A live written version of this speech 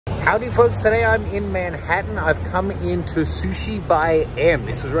Howdy folks, today I'm in Manhattan. I've come into Sushi by M.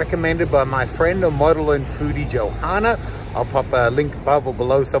 This was recommended by my friend and model and foodie Johanna. I'll pop a link above or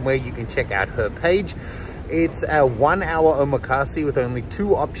below somewhere you can check out her page. It's a 1 hour omakase with only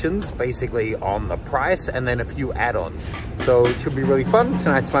 2 options, basically on the price and then a few add-ons. So it should be really fun.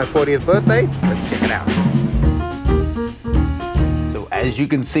 Tonight's my 40th birthday. Let's check it out. As you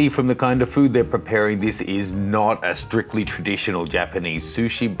can see from the kind of food they're preparing, this is not a strictly traditional Japanese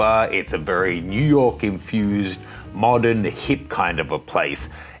sushi bar. It's a very New York infused, modern, hip kind of a place.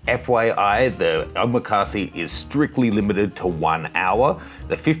 FYI, the omakase is strictly limited to 1 hour.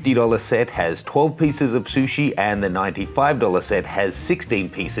 The $50 set has 12 pieces of sushi and the $95 set has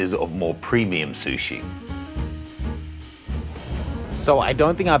 16 pieces of more premium sushi. So I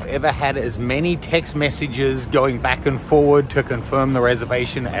don't think I've ever had as many text messages going back and forward to confirm the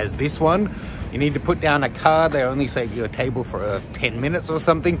reservation as this one. You need to put down a card. They only save you a table for 10 minutes or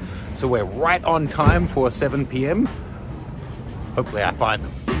something. So we're right on time for 7 p.m. Hopefully I find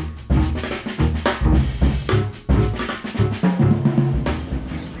them.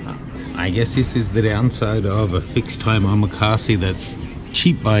 I guess this is the downside of a fixed time omakase that's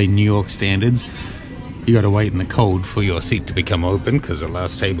cheap by New York standards. You gotta wait in the cold for your seat to become open because the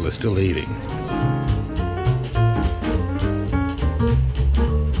last table is still eating.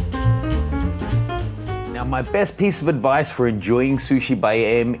 Now my best piece of advice for enjoying Sushi by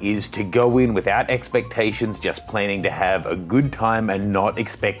M is to go in without expectations, just planning to have a good time and not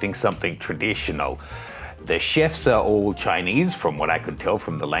expecting something traditional. The chefs are all Chinese, from what I could tell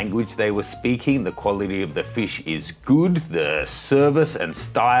from the language they were speaking. The quality of the fish is good. The service and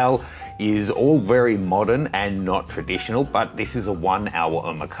style is all very modern and not traditional, but this is a 1 hour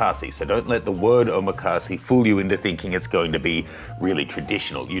omakase. So don't let the word omakase fool you into thinking it's going to be really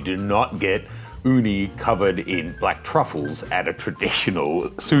traditional. You do not get uni covered in black truffles at a traditional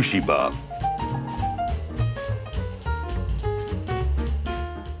sushi bar.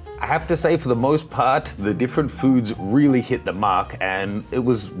 I have to say, for the most part, the different foods really hit the mark and it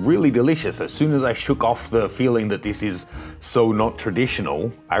was really delicious. As soon as I shook off the feeling that this is so not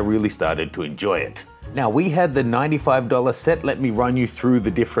traditional, I really started to enjoy it. Now we had the $95 set. Let me run you through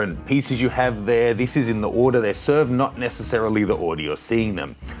the different pieces you have there. This is in the order they're served, not necessarily the order you're seeing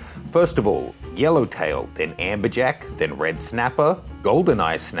them. First of all, yellowtail, then amberjack, then red snapper, golden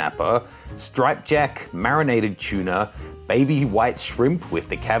eye snapper, striped jack, marinated tuna, baby white shrimp with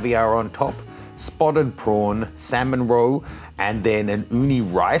the caviar on top, spotted prawn, salmon roe, and then an uni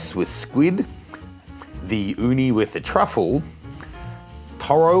rice with squid, the uni with the truffle,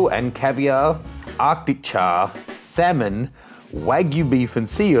 toro and caviar, arctic char, salmon, wagyu beef and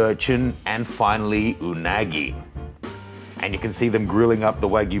sea urchin, and finally unagi. And you can see them grilling up the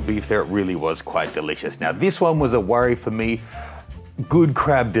wagyu beef there. It really was quite delicious. Now this one was a worry for me. Good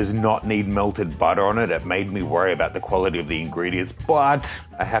crab does not need melted butter on it. It made me worry about the quality of the ingredients, but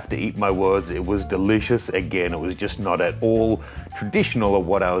I have to eat my words. It was delicious. Again, it was just not at all traditional of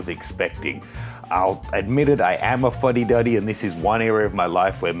what I was expecting. I'll admit it, I am a fuddy-duddy, and this is one area of my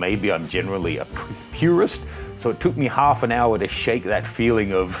life where maybe I'm generally a purist. So it took me half an hour to shake that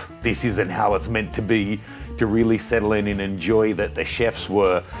feeling of this isn't how it's meant to be, to really settle in and enjoy that the chefs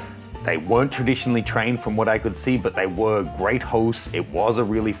they weren't traditionally trained from what I could see, but they were great hosts. It was a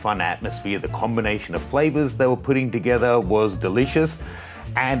really fun atmosphere. The combination of flavors they were putting together was delicious.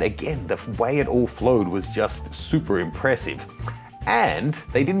 And again, the way it all flowed was just super impressive. And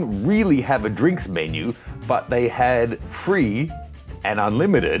they didn't really have a drinks menu, but they had free and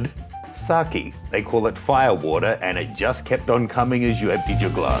unlimited sake. They call it firewater, and it just kept on coming as you emptied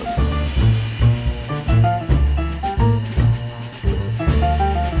your glass.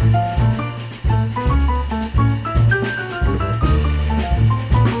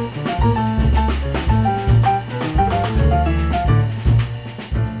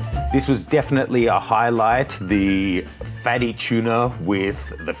 This was definitely a highlight, the fatty tuna with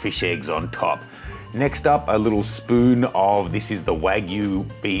the fish eggs on top. Next up, a little spoon of, this is the wagyu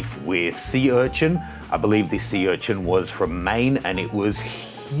beef with sea urchin. I believe this sea urchin was from Maine and it was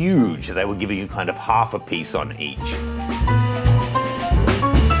huge. They were giving you kind of half a piece on each.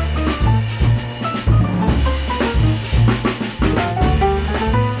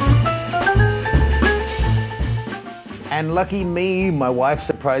 And lucky me, my wife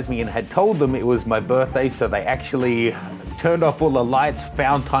surprised me and had told them it was my birthday, so they actually turned off all the lights,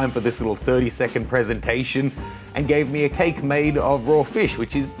 found time for this little 30-second presentation, and gave me a cake made of raw fish,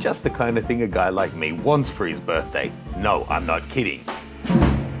 which is just the kind of thing a guy like me wants for his birthday. No, I'm not kidding.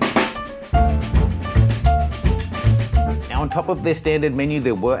 Now on top of their standard menu,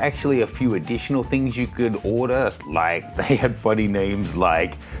 there were actually a few additional things you could order, like they had funny names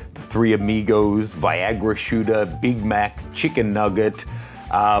like Three Amigos, Viagra Shooter, Big Mac, Chicken Nugget,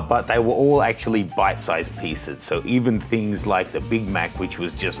 but they were all actually bite-sized pieces. So even things like the Big Mac, which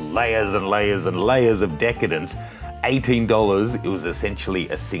was just layers and layers and layers of decadence, $18, it was essentially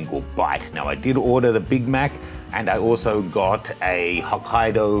a single bite. Now I did order the Big Mac, and I also got a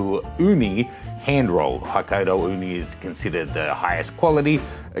Hokkaido uni hand roll. Hokkaido uni is considered the highest quality.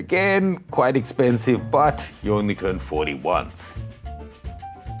 Again, quite expensive, but you only turn 40 once.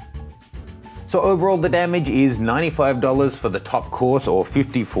 So overall the damage is $95 for the top course or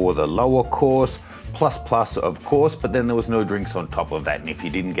 $50 for the lower course, plus of course, but then there was no drinks on top of that. And if you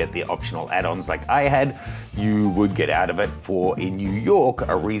didn't get the optional add-ons like I had, you would get out of it for, in New York,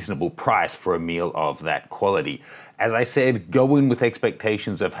 a reasonable price for a meal of that quality. As I said, go in with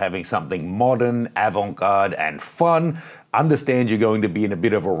expectations of having something modern, avant-garde, and fun. Understand you're going to be in a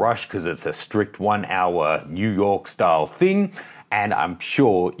bit of a rush because it's a strict 1 hour New York style thing. And I'm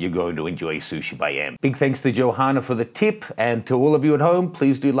sure you're going to enjoy Sushi by M. Big thanks to Johanna for the tip, and to all of you at home,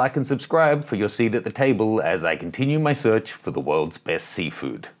 please do like and subscribe for your seat at the table as I continue my search for the world's best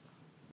seafood.